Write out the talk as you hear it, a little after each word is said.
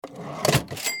You're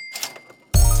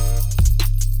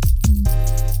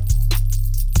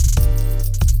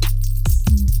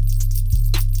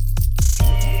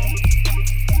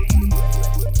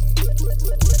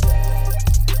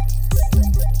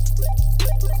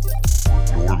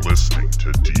listening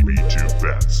to DB2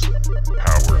 Bets,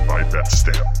 powered by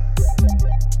BetStamp,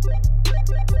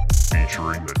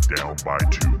 featuring the Down by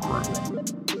 2 crew.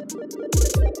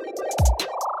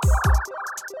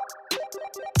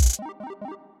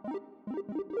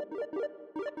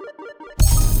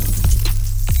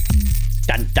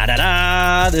 Dun, da, da,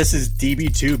 da. This is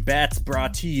DB2 Bets,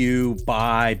 brought to you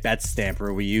by BetStamp,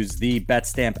 where we use the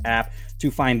BetStamp app to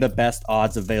find the best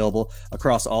odds available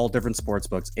across all different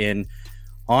sportsbooks in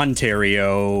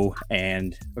Ontario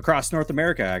and across North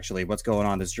America. Actually, what's going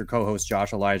on? This is your co-host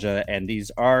Josh Elijah, and these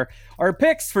are our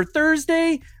picks for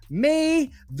Thursday,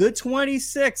 May the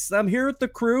 26th. I'm here with the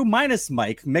crew, minus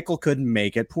Mike. Mickle couldn't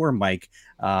make it. Poor Mike,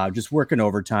 just working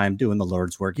overtime, doing the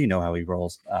Lord's work. You know how he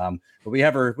rolls. But we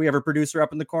have our producer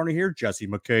up in the corner here, Jesse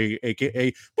McKay,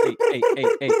 aka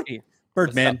Hey.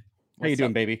 Birdman. How you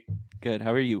doing, baby? Good.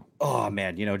 How are you? Oh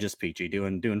man, just peachy,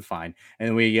 doing fine.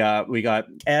 And we got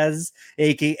Ez,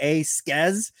 aka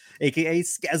Skez, aka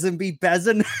Skez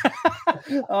Bezin.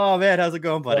 Oh man, how's it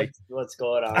going, buddy? What's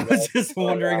going on? I was just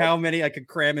wondering how many I could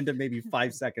cram into maybe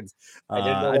 5 seconds.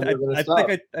 I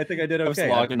think I did okay. I was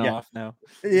logging off now.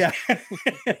 Yeah,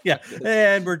 yeah,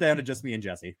 and we're down to just me and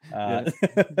Jesse.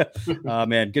 Oh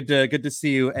man, good to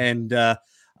see you. And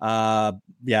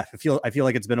yeah, I feel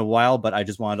like it's been a while, but I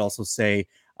just wanted to also say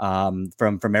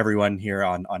from everyone here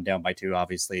on Down by 2,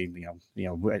 obviously,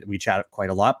 we chat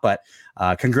quite a lot, but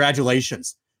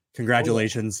congratulations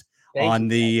on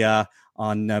the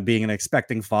on being an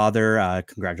expecting father.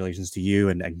 Congratulations to you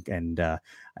and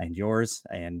yours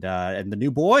and the new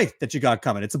boy that you got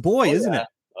coming. It's a boy, isn't it?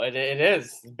 It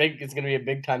is big. It's going to be a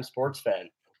big time sports fan.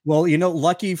 Well,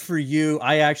 lucky for you,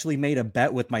 I actually made a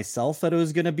bet with myself that it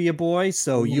was going to be a boy.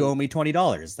 So you owe me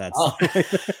 $20. That's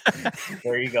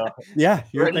there you go. Yeah.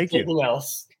 Thank you.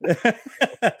 Else.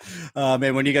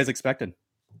 Man, when are you guys expecting?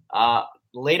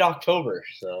 Late October.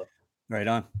 So right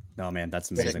on. No, man,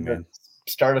 that's amazing, man.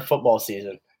 Start of football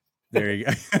season. There you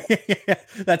go.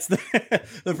 That's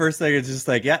the first thing. It's just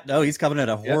like, he's coming at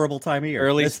a horrible time of year.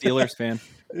 Early Steelers fan.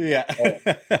 Yeah.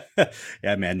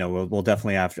 Yeah, man. No, we'll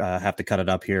definitely have to cut it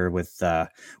up here with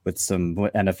some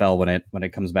NFL when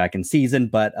it comes back in season.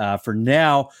 But for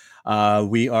now,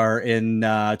 we are in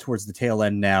towards the tail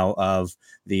end now of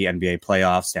the NBA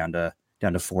playoffs,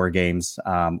 down to 4 games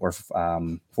or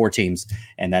 4 teams,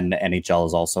 and then the NHL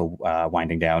is also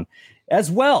winding down as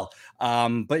well.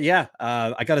 But yeah,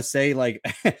 I gotta say, like,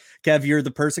 Kev, you're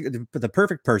the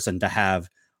perfect person to have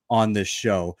on this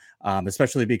show,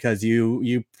 especially because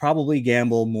you probably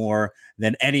gamble more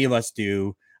than any of us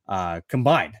do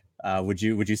combined. Would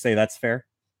you say that's fair?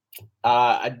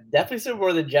 I definitely say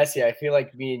more than Jesse. I feel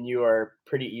like me and you are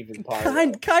pretty even par.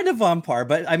 Kind of on par,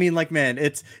 but I mean, like, man,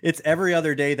 it's every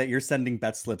other day that you're sending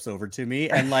bet slips over to me,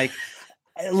 and like.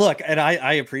 Look, and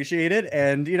I appreciate it,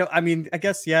 and I mean, I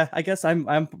guess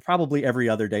I'm probably every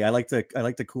other day. I like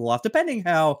to cool off depending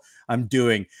how I'm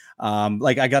doing.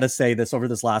 Like, I gotta say this, over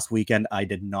this last weekend, I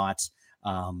did not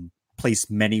place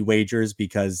many wagers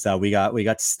because we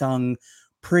got stung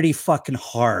pretty fucking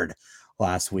hard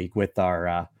last week with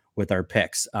our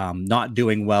picks. Not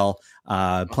doing well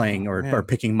playing or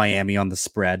picking Miami on the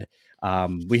spread.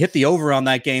 We hit the over on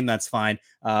that game. That's fine.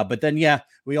 But then,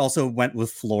 we also went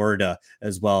with Florida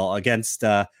as well against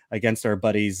our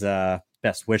buddies,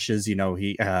 best wishes. He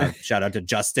shout out to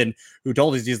Justin, who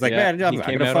told us, he's like, man, I'm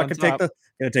gonna fucking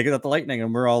take it at the Lightning.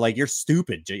 And we're all like, you're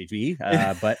stupid, JV.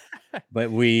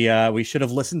 But we should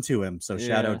have listened to him. So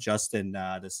shout out Justin.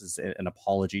 This is an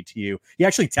apology to you. He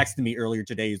actually texted me earlier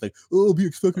today. He's like, I'll be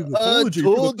expecting an apology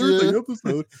for the Thursday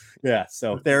episode. Yeah.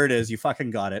 So there it is. You fucking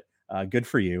got it. Good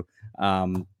for you.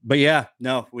 But yeah,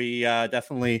 no, we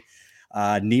definitely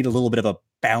need a little bit of a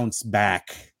bounce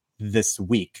back this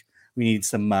week. We need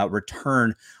some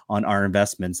return on our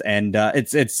investments, and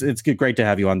it's great to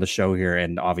have you on the show here.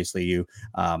 And obviously, you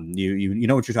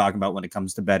know what you're talking about when it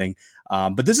comes to betting.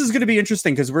 But this is going to be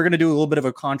interesting because we're going to do a little bit of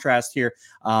a contrast here.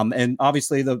 And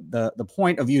obviously, the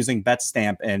point of using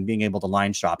BetStamp and being able to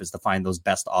line shop is to find those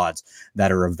best odds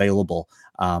that are available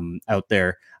out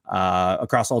there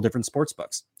across all different sports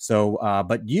books. So,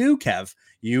 but you, Kev,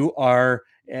 you are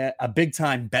a big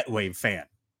time BetWave fan.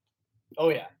 Oh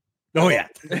yeah. Oh yeah,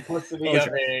 Simplicity Oh, of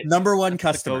sure. it. Number one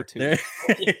customer. go-to. There-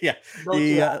 yeah,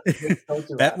 Go-to app.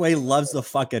 Go-to app. Betway loves the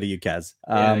fuck out of you, Kaz.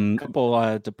 Yeah, a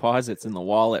couple deposits in the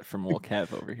wallet from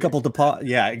Kev over here. Couple deposit.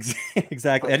 Yeah,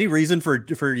 exactly. Any reason for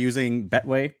using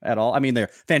Betway at all? I mean, they're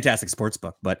fantastic sports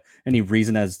book, but any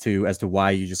reason as to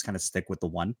why you just kind of stick with the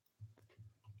one?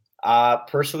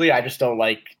 Personally, I just don't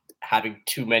like having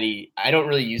too many. I don't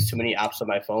really use too many apps on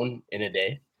my phone in a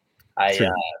day. Sure.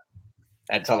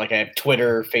 It's not like I have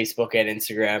Twitter, Facebook, and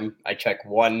Instagram. I check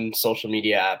one social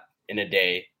media app in a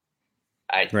day.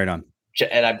 Right on.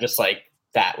 And I'm just like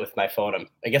that with my phone.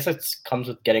 I guess it comes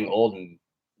with getting old and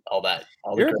all that.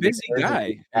 You're a busy guy.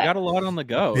 You got a lot on the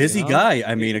go. Busy you know? guy.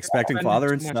 I mean, You're expecting spending father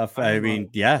too and much stuff. time I on mean, it.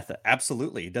 yeah,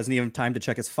 absolutely. He doesn't even have time to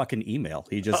check his fucking email.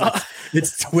 He just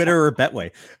it's Twitter or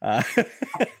Betway.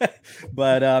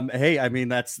 But hey, I mean,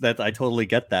 that's I totally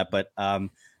get that. But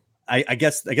I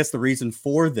guess the reason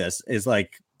for this is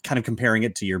like kind of comparing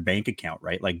it to your bank account,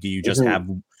 right? Like, do you just have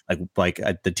like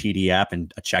the TD app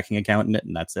and a checking account in it,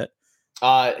 and that's it?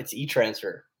 It's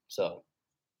e-transfer. So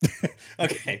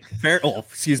Okay, fair. Oh,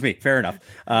 excuse me. Fair enough.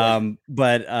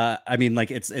 But I mean,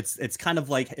 like, it's kind of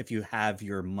like if you have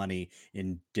your money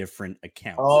in different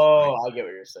accounts. Oh, right? I get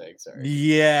what you're saying. Sorry.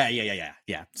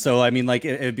 Yeah. So I mean, like,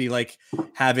 it'd be like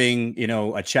having, you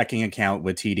know, a checking account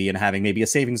with TD and having maybe a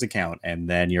savings account, and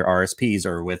then your RSPs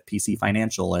are with PC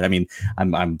Financial. And I mean,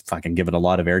 I'm fucking giving a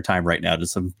lot of airtime right now to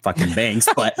some fucking banks,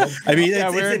 but I mean, Yeah,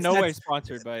 it's, we're it's, in no it's, way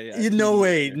sponsored by. no TD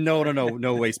way, here.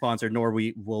 no way sponsored, nor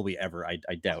will we ever. I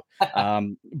doubt.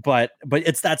 But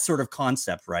it's that sort of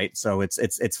concept, right? So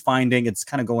it's finding, it's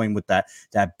kind of going with that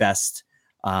best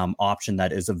option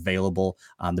that is available,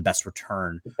 the best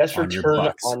return, Best on your return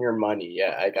bucks. on your money.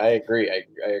 Yeah, I agree.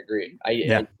 I agree.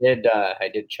 I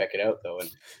did check it out though, and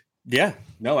Yeah,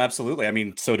 no, absolutely. I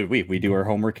mean, so did we. We do our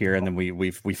homework here, and then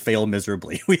we fail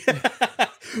miserably.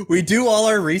 We do all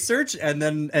our research, and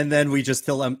then we just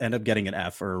still end up getting an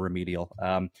F or a remedial.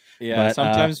 Yeah, but,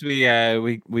 sometimes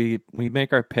we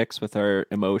make our picks with our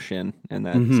emotion, and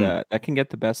that can get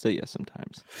the best of you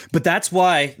sometimes. But that's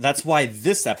why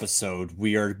this episode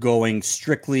we are going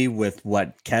strictly with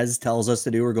what Kez tells us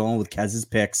to do. We're going with Kez's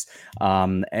picks.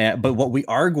 But what we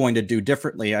are going to do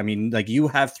differently, I mean, like, you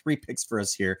have 3 picks for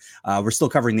us here. We're still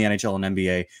covering the NHL and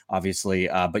NBA, obviously,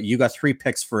 but you got 3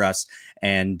 picks for us,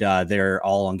 and they're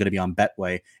all going to be on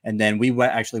Betway. And then we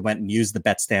actually went and used the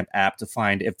BetStamp app to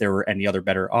find if there were any other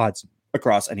better odds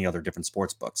across any other different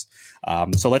sports books.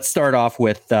 So let's start off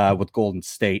with Golden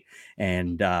State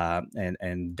and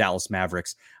Dallas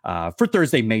Mavericks for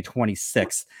Thursday, May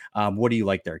 26th. What do you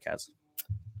like there, Kaz?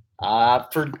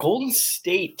 For Golden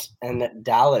State and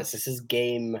Dallas, this is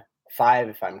game 5,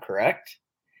 if I'm correct.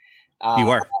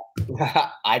 You are.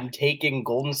 I'm taking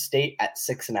Golden State at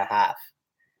 6.5.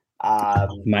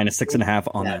 Minus 6.5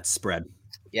 on that spread.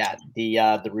 Yeah,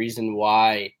 the reason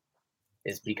why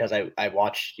is because I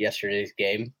watched yesterday's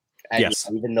game. And yes.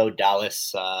 Even though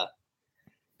Dallas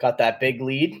got that big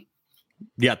lead.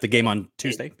 Yeah, the game on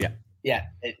Tuesday.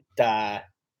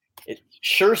 It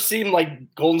sure seemed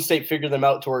like Golden State figured them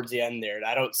out towards the end there. And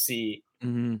I don't see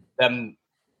them.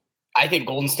 I think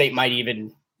Golden State might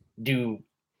even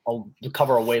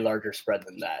cover a way larger spread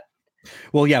than that.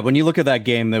 Well, yeah, when you look at that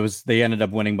game, they ended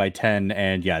up winning by 10,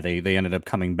 and yeah, they ended up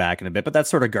coming back in a bit, but that's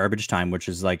sort of garbage time, which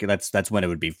is like that's when it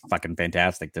would be fucking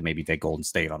fantastic to maybe take Golden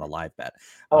State on a live bet.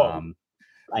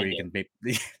 Where you can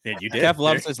you did. Jeff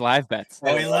loves his live bets.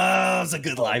 Oh, he loves a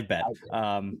good live bet.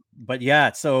 But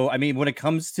yeah, so I mean, when it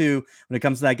comes to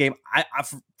that game, I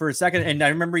for a second, and I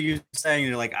remember you saying,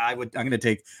 you're like, I'm going to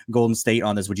take Golden State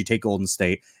on this. Would you take Golden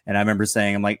State? And I remember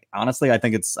saying, I'm like, honestly, I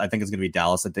think it's going to be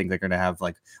Dallas. I think they're going to have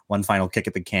like one final kick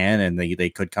at the can, and they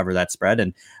could cover that spread.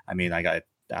 And I mean, I got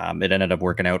it ended up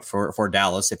working out for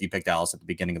Dallas if you picked Dallas at the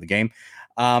beginning of the game.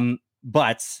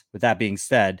 But with that being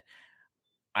said,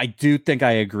 I do think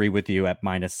I agree with you at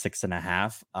minus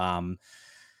 6.5.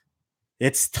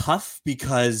 It's tough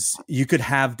because you could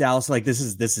have Dallas like this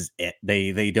is it.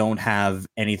 They don't have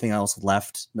anything else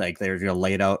left. Like, they're going to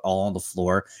lay it out all on the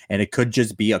floor, and it could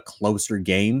just be a closer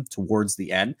game towards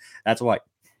the end. That's why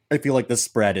I feel like the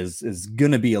spread is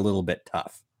going to be a little bit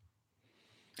tough.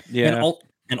 Yeah.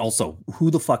 And also,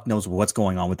 who the fuck knows what's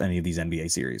going on with any of these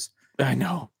NBA series? I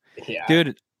know. Yeah.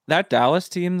 Dude, that Dallas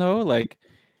team though, like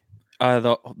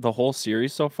the whole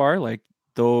series so far, like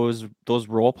those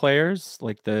role players,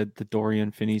 like the Dorian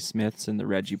Finney-Smiths and the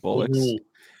Reggie Bullocks,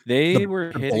 they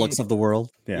were hitting Bullocks of the world.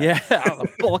 Yeah, the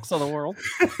Bullocks of the world.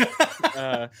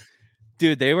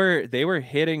 Dude, they were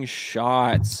hitting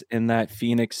shots in that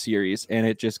Phoenix series, and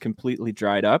it just completely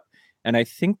dried up. And I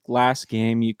think last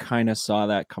game you kind of saw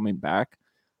that coming back.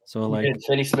 So like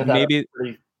Finney-Smith maybe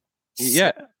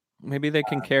Yeah, maybe they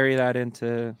can carry that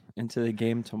into the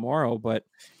game tomorrow. But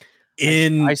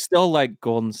I still like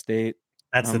Golden State.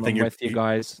 That's the thing. I'm with you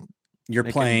guys. You're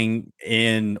playing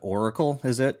in Oracle,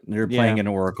 is it? You're playing in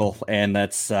Oracle, and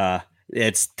that's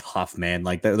it's tough, man.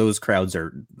 Like those crowds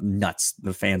are nuts.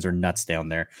 The fans are nuts down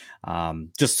there.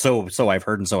 Just so I've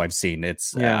heard and so I've seen.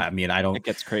 It's I mean, it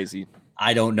gets crazy.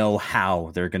 I don't know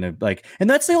how they're gonna like, and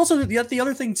that's also the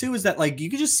other thing too is that like you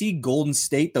can just see Golden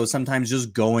State though sometimes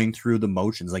just going through the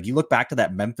motions. Like you look back to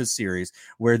that Memphis series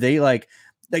where they like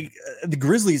the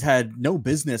Grizzlies had no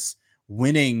business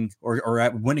winning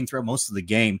or winning throughout most of the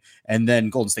game, and then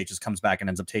Golden State just comes back and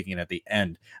ends up taking it at the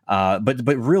end. But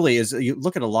really, as you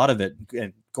look at a lot of it,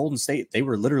 Golden State, they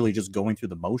were literally just going through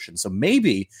the motion. So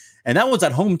maybe, and that was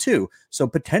at home too. So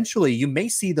potentially, you may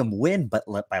see them win, but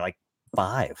by like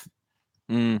 5.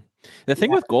 The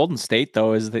thing with Golden State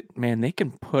though is that, man, they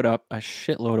can put up a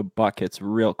shitload of buckets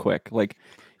real quick. Like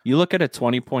you look at a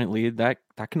 20-point lead, that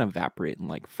can evaporate in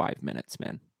like 5 minutes,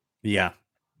 man. Yeah,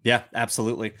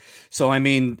 absolutely. So I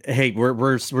mean, hey,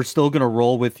 we're still gonna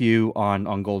roll with you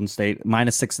on Golden State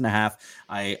 -6.5.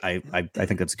 I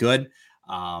think that's good.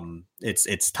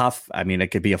 It's tough. I mean, it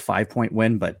could be a 5-point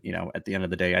win, but you know, at the end of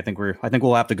the day, I think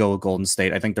we'll have to go with Golden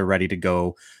State. I think they're ready to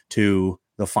go to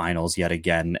the finals yet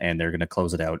again, and they're going to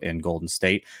close it out in Golden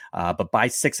State. But by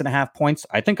 6.5 points,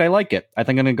 I think I like it. I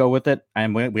think I'm going to go with it.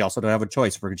 And we also don't have a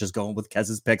choice. We're just going with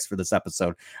Kez's picks for this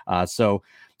episode. So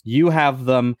you have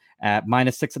them at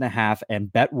 -6.5, and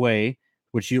Betway,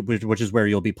 which is where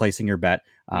you'll be placing your bet,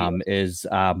 is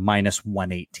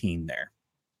 -118 there.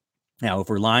 Now, if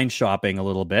we're line shopping a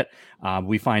little bit,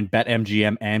 we find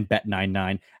BetMGM and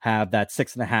Bet99 have that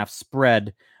 6.5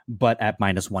 spread, but at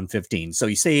 -115. So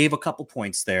you save a couple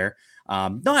points there.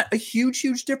 Not a huge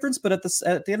difference, but at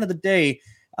the end of the day,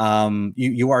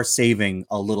 you are saving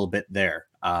a little bit there.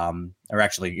 Or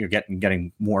actually, you're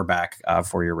getting more back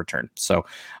for your return. So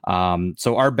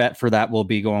our bet for that will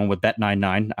be going with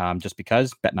Bet99, just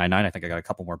because Bet99. I think I got a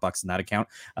couple more bucks in that account.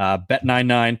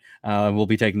 Bet99 will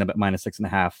be taking them at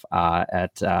 -6.5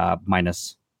 at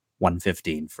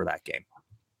 -115 for that game.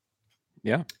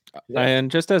 Yeah.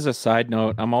 And just as a side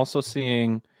note, I'm also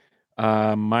seeing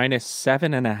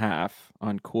 -7.5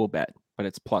 on CoolBet, but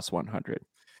it's +100.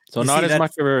 So not as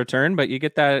much of a return, but you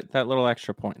get that little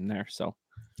extra point in there. So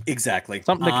exactly,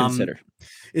 something to consider.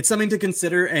 It's something to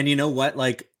consider, and you know what?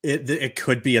 Like it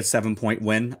could be a 7-point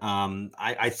win.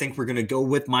 I think we're gonna go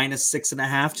with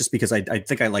 -6.5, just because I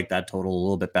think I like that total a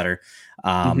little bit better.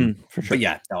 For sure. But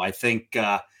yeah, no, I think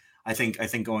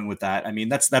going with that. I mean,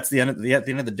 that's the end of at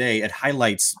the end of the day, it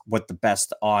highlights what the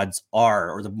best odds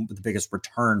are, or the biggest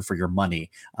return for your money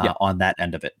on that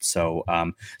end of it. So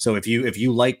if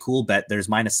you like CoolBet, there's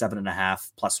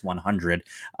 -7.5 +100.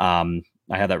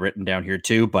 I have that written down here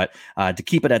too, but to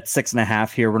keep it at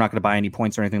 6.5 here, we're not going to buy any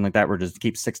points or anything like that. We're just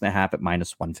keep 6.5 at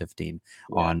 -115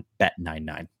 on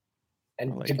Bet99.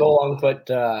 And to go along with what,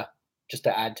 just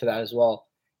to add to that as well,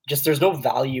 just there's no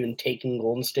value in taking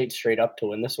Golden State straight up to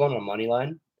win this one on money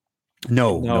line.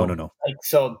 No. Like,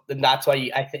 so that's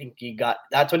why I think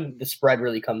that's when the spread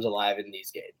really comes alive in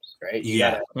these games, right?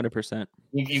 100%.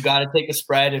 You got to take a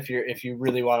spread if you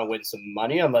really want to win some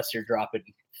money, unless you're dropping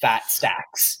fat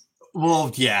stacks.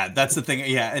 Well, yeah, that's the thing.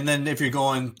 Yeah, and then if you're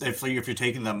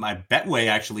taking them, my Betway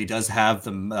actually does have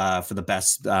them for the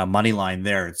best money line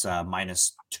there. It's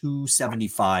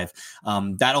 -275.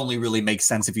 That only really makes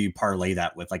sense if you parlay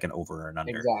that with like an over or an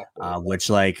under. Exactly. Which,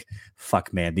 like,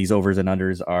 fuck, man, these overs and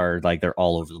unders are like they're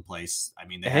all over the place. I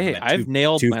mean, I've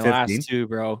nailed my last 2,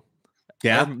 bro.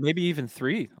 Yeah, or maybe even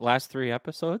 3. Last 3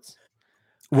 episodes.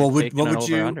 Well, what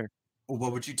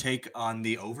would you take on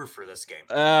the over for this game?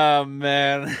 Oh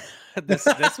man, this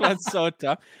one's so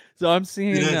tough. So I'm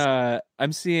seeing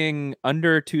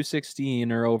under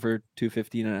 216 or over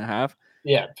 215.5.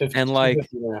 Yeah, 15, and like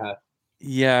 15.5.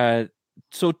 Yeah,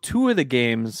 so 2 of the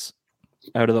games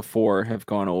out of the 4 have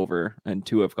gone over and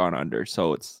 2 have gone under.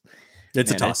 So it's a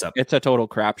toss up. It's a total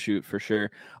crapshoot for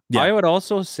sure. Yeah. I would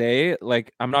also say,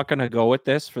 like, I'm not gonna go with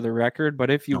this for the record, but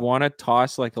if you want to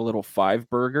toss like a little 5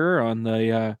 burger on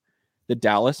the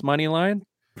Dallas money line,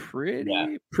 pretty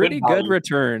good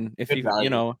return if you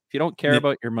don't care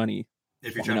about your money.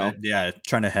 If you're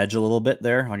trying to hedge a little bit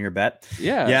there on your bet.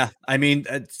 Yeah. I mean,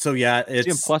 it's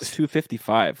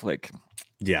 +255. Like,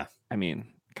 yeah. I mean,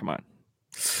 come on,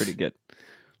 pretty good.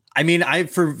 I mean,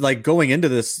 going into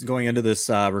this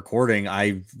recording,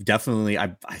 I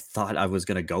thought I was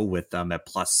going to go with them at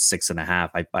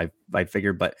 +6.5. I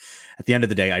figured, but at the end of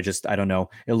the day, I don't know.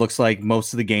 It looks like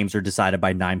most of the games are decided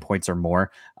by 9 points or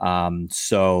more.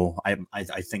 So I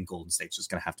think Golden State's just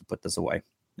going to have to put this away.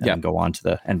 and then go on to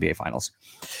the NBA Finals.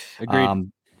 Agreed.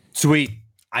 Sweet.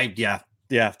 Yeah.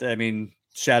 I mean,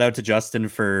 shout out to Justin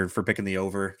for picking the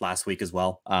over last week as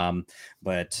well.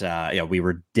 But we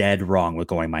were dead wrong with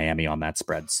going Miami on that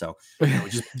spread. So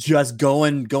just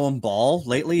going ball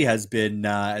lately has been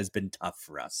tough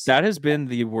for us. That has been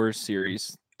the worst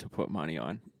series to put money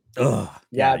on. Ugh,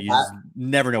 yeah, you just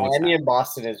never know. Miami and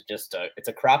Boston is just it's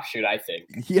a crapshoot, I think.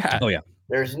 Yeah. Oh yeah.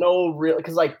 There's no real,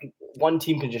 because like one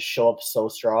team can just show up so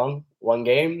strong one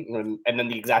game, and then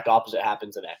the exact opposite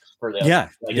happens the next. For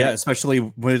the especially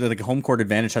when the home court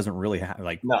advantage hasn't really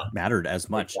mattered as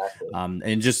much.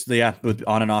 Exactly. And just with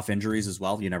on and off injuries as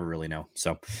well, you never really know.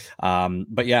 So,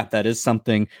 but yeah, that is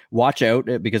something. Watch out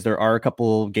because there are a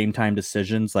couple game time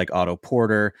decisions like Otto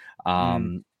Porter. I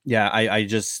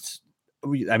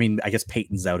mean, I guess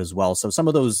Peyton's out as well. So some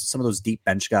of those deep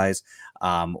bench guys,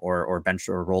 or bench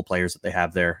or role players that they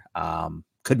have there,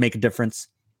 could make a difference.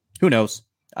 Who knows?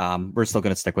 We're still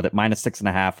going to stick with it.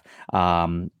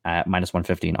 -6.5 at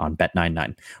 -115 on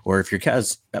Bet99, or if you're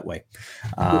Kez, Betway.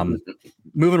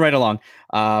 Moving right along,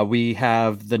 we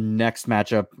have the next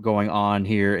matchup going on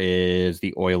here is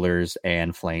the Oilers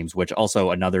and Flames, which also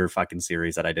another fucking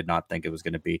series that I did not think it was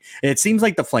going to be. It seems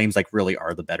like the Flames really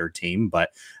are the better team,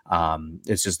 but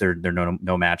it's just they're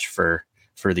no match for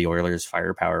the Oilers'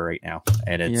 firepower right now,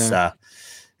 and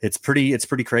it's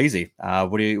pretty crazy.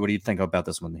 What do you think about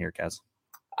this one here, Kez?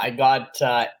 I got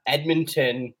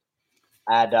Edmonton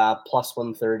at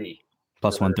 +130.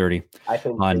 +130. I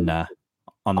think on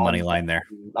the money line there.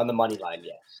 On the money line,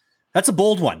 yes. That's a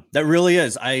bold one. That really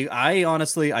is. I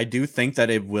honestly, I do think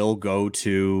that it will go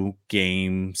to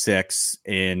Game 6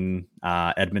 in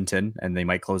Edmonton, and they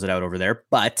might close it out over there.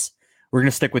 But we're gonna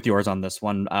stick with yours on this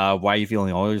one. Why are you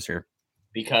feeling Oilers here?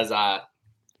 Because I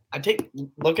take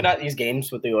looking at these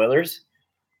games with the Oilers.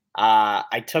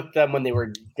 I took them when they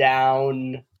were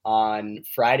down on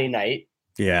Friday night.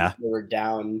 Yeah, they were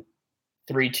down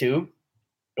 3-2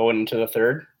 going into the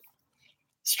third.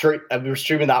 We were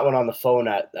streaming that one on the phone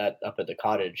up at the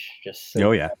cottage, just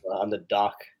on the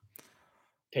dock,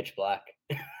 pitch black.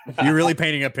 You're really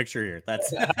painting a picture here.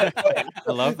 That's I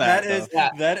love that.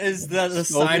 That is the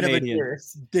sign Canadian. Of a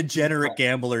degenerate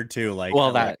gambler too.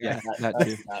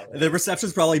 The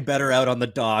reception's probably better out on the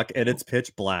dock, and it's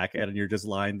pitch black, and you're just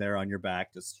lying there on your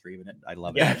back, just streaming it. I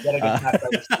love it.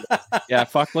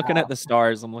 Fuck looking at the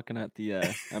stars. I'm looking at the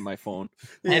at my phone.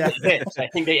 I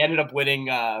think they ended up winning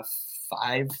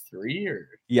 5-3 or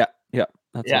that's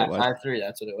what it was. 5-3.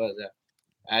 That's what it was. Yeah.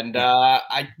 And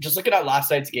I just looking at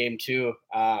last night's game too.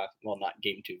 Well, not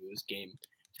game 2, it was game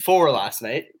 4 last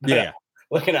night. Yeah.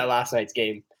 Looking at last night's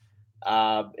game,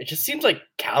 it just seems like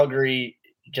Calgary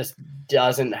just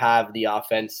doesn't have the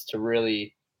offense to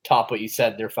really top what you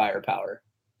said, their firepower.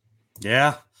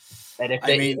 Yeah. And if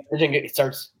it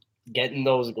starts getting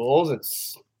those goals,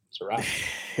 it's a wrap.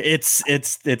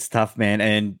 It's tough, man.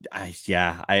 And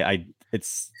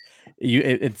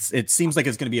it seems like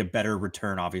it's going to be a better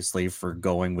return, obviously, for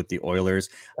going with the Oilers.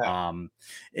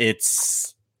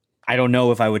 I don't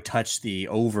know if I would touch the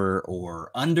over or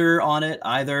under on it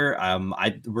either.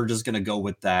 We're just going to go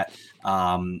with that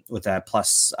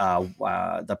plus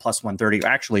the +130.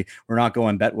 Actually, we're not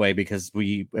going Betway because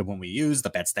when we use the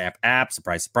BetStamp app,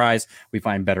 surprise, surprise, we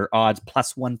find better odds.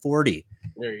 +140.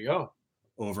 There you go.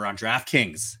 Over on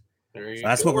DraftKings.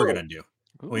 That's what we're going to do.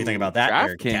 What do you think about that,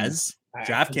 DraftKings?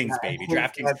 DraftKings, baby.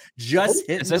 DraftKings just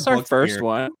hit. Is this our first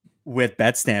one? With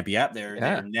BetStamp? Yep,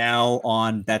 they're now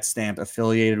on BetStamp,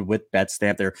 affiliated with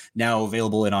BetStamp. They're now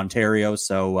available in Ontario.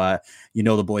 So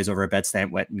the boys over at BetStamp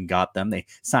went and got them. They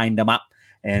signed them up.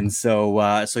 And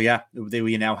so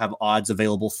we now have odds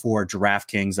available for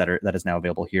DraftKings that is now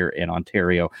available here in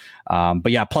Ontario.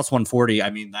 But yeah, +140. I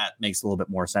mean, that makes a little bit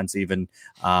more sense even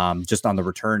just on the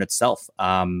return itself.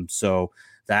 So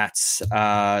that's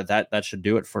that should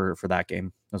do it for that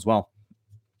game as well.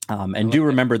 And do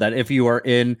remember that if you are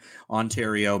in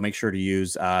Ontario, make sure to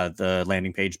use the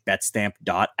landing page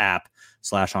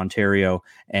betstamp.app/Ontario,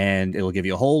 and it'll give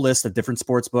you a whole list of different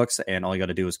sports books. And all you got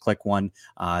to do is click one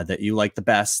that you like the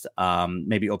best.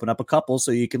 Maybe open up a couple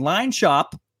so you can line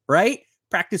shop, right?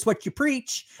 Practice what you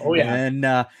preach. Oh yeah. And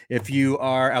if you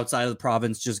are outside of the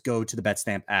province, just go to the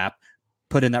BetStamp app,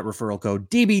 put in that referral code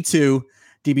DB2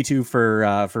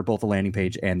 for both the landing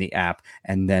page and the app,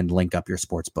 and then link up your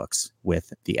sports books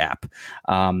with the app.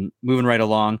 Moving right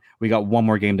along, we got one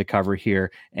more game to cover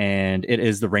here, and it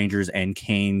is the Rangers and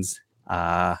Canes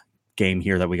game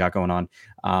here that we got going on.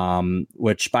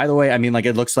 Which, by the way, I mean,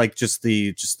 it looks like just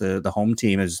the home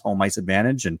team is home ice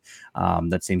advantage, and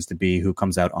that seems to be who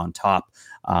comes out on top.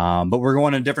 But we're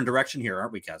going in a different direction here,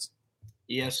 aren't we, Kez?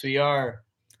 Yes, we are.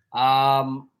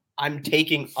 I'm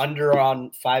taking under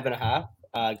on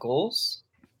 5.5 goals,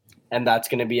 and that's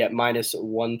going to be at minus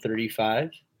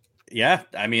 135. Yeah,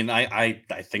 I mean, I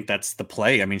think that's the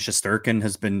play. I mean, Shesterkin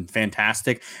has been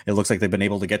fantastic. It looks like they've been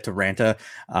able to get to Ranta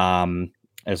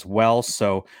as well.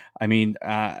 So, I mean,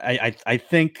 I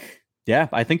think, yeah,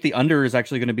 I think the under is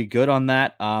actually going to be good on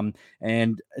that.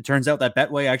 And it turns out that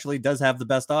Betway actually does have the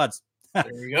best odds. There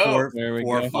we go. for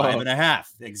 5.5.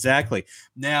 Exactly.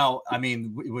 Now, I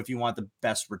mean, if you want the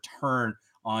best return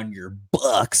on your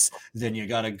bucks, then you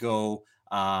got to go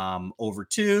over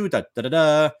 2.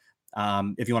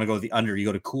 If you want to go to the under, you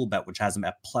go to Coolbet, which has them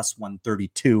at plus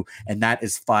 132, and that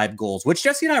is 5 goals, which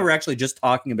Jesse and I were actually just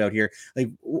talking about here. Like,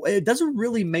 it doesn't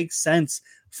really make sense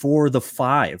for the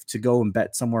 5 to go and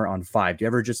bet somewhere on 5. Do you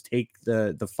ever just take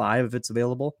the 5 if it's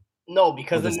available? No,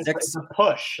 because then it's a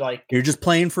push. Like, you're just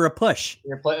playing for a push.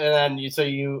 You're playing, and then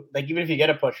you like, even if you get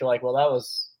a push, you're like, well, that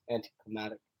was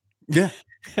anticlimactic. Yeah.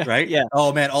 Right. Yeah.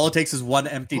 Oh man, all it takes is one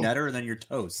empty netter, and then you're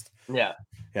toast. Yeah.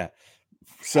 Yeah.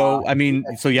 So I mean,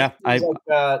 so yeah,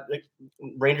 the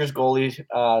Rangers goalie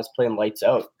is playing lights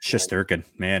out. Shesterkin,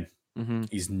 man,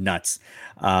 he's nuts.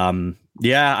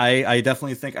 Yeah, I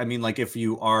definitely think. I mean, like if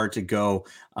you are to go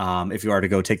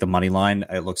take the money line,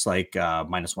 it looks like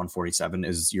minus 147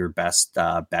 is your best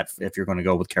bet if you're going to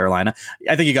go with Carolina.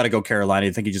 I think you got to go Carolina.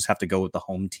 I think you just have to go with the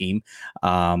home team.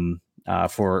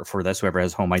 For this, whoever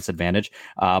has home ice advantage.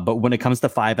 But when it comes to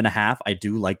 5.5, I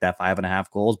do like that 5.5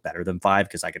 goals better than 5,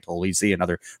 because I could totally see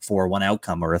another 4-1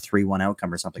 outcome or a 3-1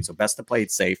 outcome or something. So best to play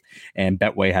it safe, and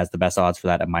Betway has the best odds for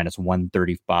that at minus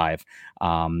 135.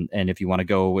 And if you want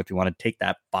to take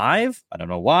that 5, I don't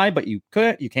know why, but you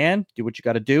can do what you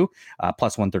got to do.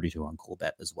 Plus 132 on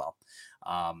Coolbet as well.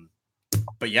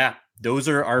 But yeah, those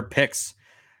are our picks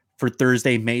for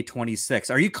Thursday, May 26th.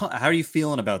 How are you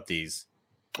feeling about these?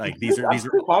 Like these are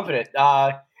confident.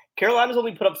 Carolina's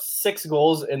only put up 6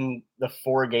 goals in the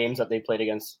 4 games that they played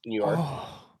against New York.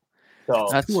 So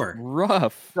that's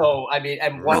rough. So I mean,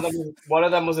 and one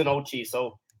of them was an OT.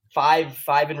 So 5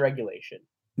 in regulation.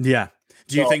 Yeah.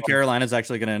 Do you think Carolina's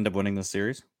actually going to end up winning this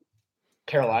series?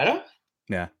 Carolina?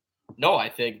 Yeah. No, I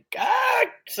think.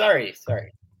 Sorry. Let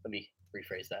me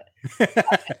rephrase that.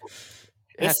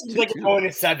 This seems like it's going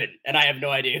to 7, and I have no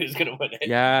idea who's going to win it.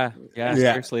 Yeah.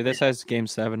 Seriously, this has Game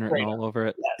 7 written all over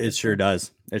it. It sure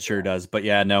does. But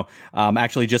yeah, no.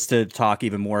 Actually, just to talk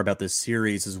even more about this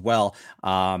series as well,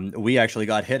 we actually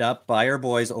got hit up by our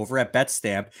boys over at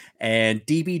BetStamp, and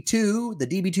the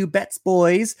DB2 Bets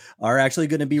boys are actually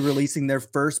going to be releasing their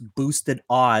first boosted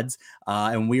odds,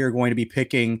 and we are going to be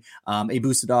picking a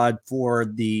boosted odd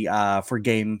for for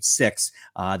Game 6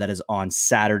 that is on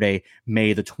Saturday,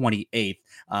 May the 28th.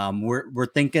 We're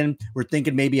thinking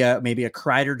maybe a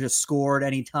Kreider to score at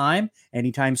anytime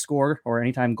score or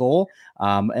anytime goal,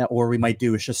 or we might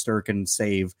do a Shesterkin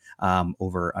save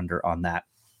over under on that.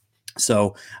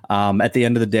 So at the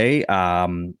end of the day,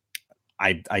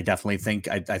 I definitely think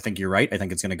I think you're right. I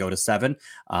think it's going to go to 7,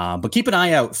 but keep an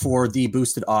eye out for the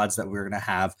boosted odds that we're going to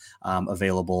have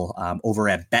available over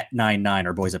at Bet99.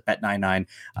 Our boys at Bet99,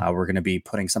 we're going to be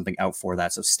putting something out for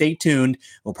that. So stay tuned.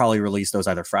 We'll probably release those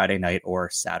either Friday night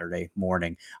or Saturday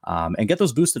morning, and get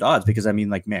those boosted odds, because I mean,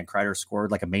 like, man, Kreider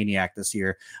scored like a maniac this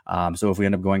year. So if we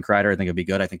end up going Kreider, I think it'd be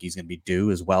good. I think he's going to be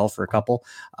due as well for a couple.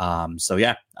 So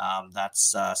yeah,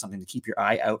 that's something to keep your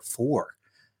eye out for.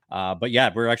 But yeah,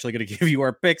 we're actually going to give you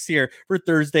our picks here for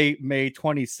Thursday, May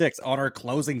 26th on our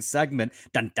closing segment.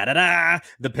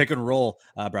 The pick and roll,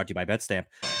 brought to you by BetStamp.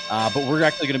 But we're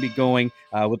actually going to be going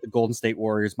with the Golden State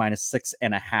Warriors minus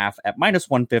 6.5 at minus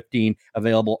 115,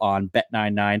 available on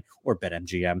Bet99 or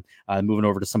BetMGM. Moving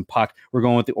over to some puck, we're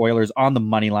going with the Oilers on the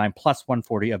money line plus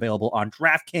 140, available on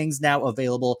DraftKings, now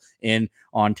available in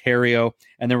Ontario.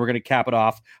 And then we're going to cap it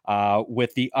off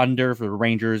with the under for the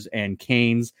Rangers and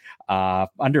Canes,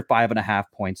 under 5.5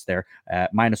 points there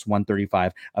at minus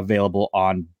 135, available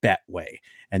on Betway.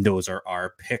 And those are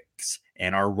our picks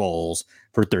and our rolls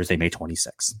for Thursday, May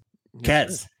 26th.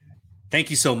 Kez,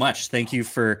 thank you so much. Thank you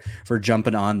for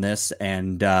jumping on this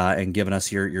and giving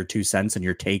us your 2 cents and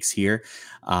your takes here.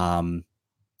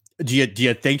 Do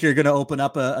you think you're going to open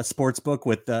up a sports book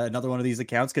with another one of these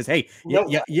accounts? Because hey,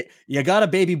 you got a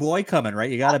baby boy coming,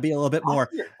 right? You got to be a little bit more.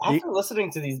 After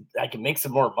listening to these, I can make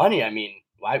some more money. I mean,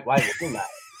 why are you doing that?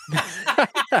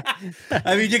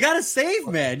 I mean, you gotta save,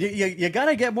 man. You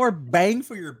gotta get more bang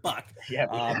for your buck. Yeah,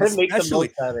 gotta make the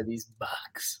most out of these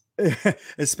bucks.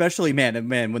 Especially, man,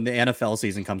 when the NFL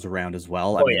season comes around as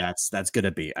well. I mean, that's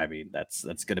gonna be. I mean, that's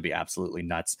gonna be absolutely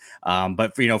nuts.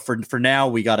 But for now,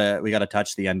 we gotta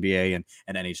touch the NBA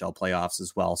and NHL playoffs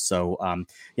as well. So,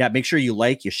 yeah, make sure you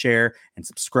like, you share, and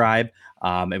subscribe.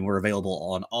 And we're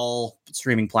available on all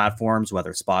streaming platforms,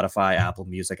 whether Spotify, Apple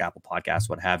Music, Apple Podcasts,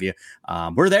 what have you.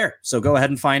 We're there. So go ahead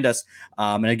and find us.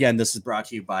 And again, this is brought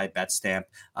to you by BetStamp.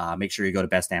 Make sure you go to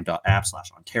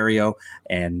betstamp.app/Ontario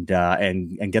and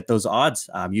get those odds.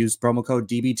 Use promo code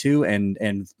DB2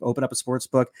 and open up a sports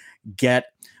book. Get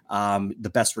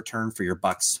the best return for your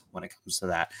bucks when it comes to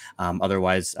that.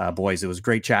 Otherwise, boys, it was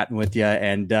great chatting with you.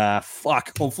 And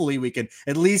hopefully we can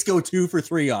at least go 2 for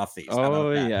 3 off these.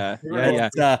 Oh, yeah.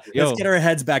 Let's get our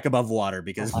heads back above water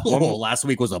because last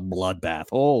week was a bloodbath.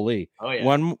 Holy. Oh, yeah.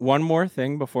 One more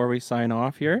thing before we sign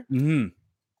off here. Mm-hmm.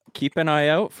 Keep an eye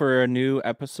out for a new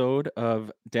episode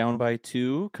of Down by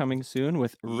 2 coming soon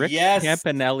with Rick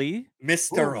Campanelli.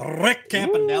 Mr. Rick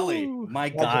Campanelli. My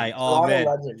guy. Oh, man.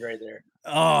 Legend right there.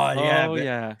 Oh, yeah. Oh,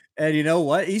 yeah. And you know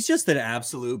what? He's just an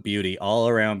absolute beauty, all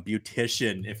around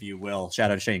beautician, if you will. Shout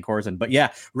out to Shane Corson. But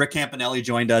yeah, Rick Campanelli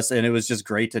joined us, and it was just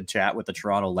great to chat with the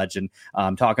Toronto legend,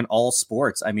 talking all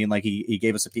sports. I mean, like he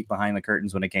gave us a peek behind the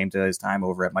curtains when it came to his time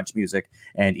over at Much Music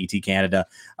and ET Canada.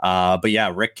 But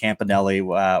yeah, Rick Campanelli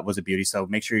was a beauty. So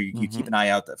make sure you keep an eye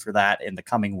out for that in the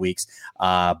coming weeks.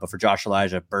 But for Josh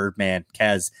Elijah, Birdman,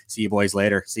 Kez, see you boys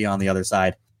later. See you on the other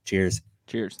side. Cheers.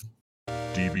 Cheers.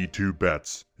 DB2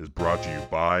 Bets is brought to you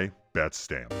by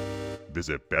BetStamp.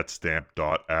 Visit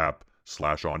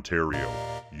betstamp.app/Ontario.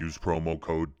 Use promo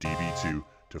code DB2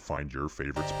 to find your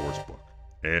favorite sportsbook.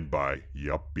 And by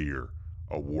Yup Beer,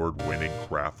 award-winning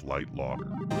craft light lager.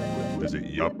 Visit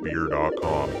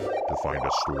yupbeer.com to find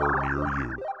a store near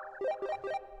you.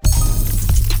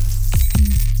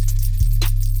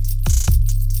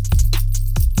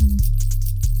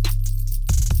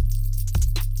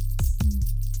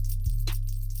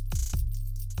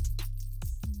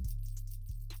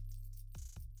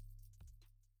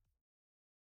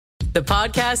 The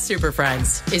Podcast Super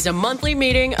Friends is a monthly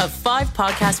meeting of 5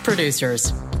 podcast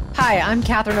producers. Hi, I'm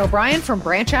Katherine O'Brien from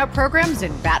Branch Out Programs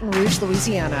in Baton Rouge,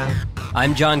 Louisiana.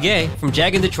 I'm John Gay from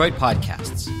Jag and Detroit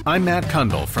Podcasts. I'm Matt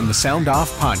Kundle from the Sound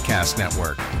Off Podcast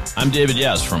Network. I'm David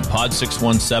Yaz from Pod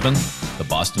 617, the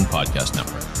Boston Podcast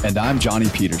Network. And I'm Johnny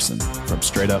Peterson from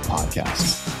Straight Up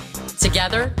Podcasts.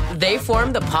 Together, they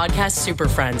form the Podcast Super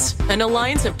Friends, an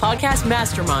alliance of podcast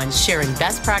masterminds sharing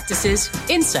best practices,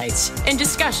 insights, and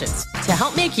discussions to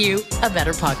help make you a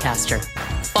better podcaster.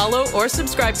 Follow or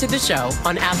subscribe to the show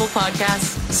on Apple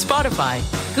Podcasts, Spotify,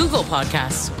 Google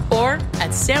Podcasts, or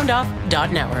at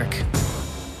soundoff.network.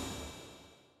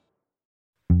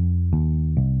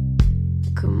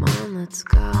 Come on, let's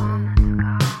go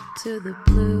to the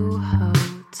Blue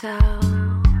Hotel.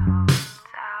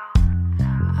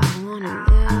 I wanna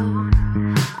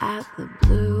live at the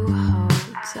Blue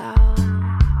Hotel.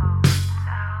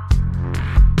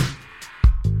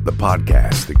 The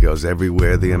podcast that goes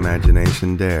everywhere the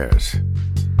imagination dares.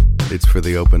 It's for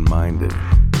the open-minded,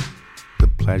 the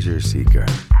pleasure seeker.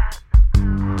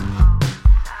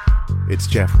 It's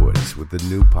Jeff Woods with the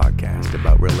new podcast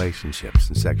about relationships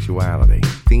and sexuality,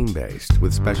 theme-based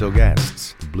with special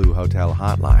guests, the Blue Hotel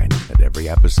Hotline, and every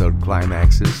episode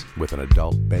climaxes with an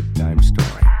adult bedtime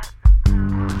story.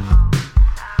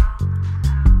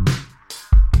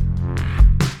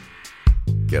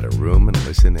 Get a room and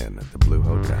listen in at the Blue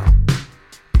Hotel.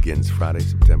 Begins Friday,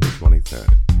 September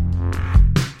 23rd.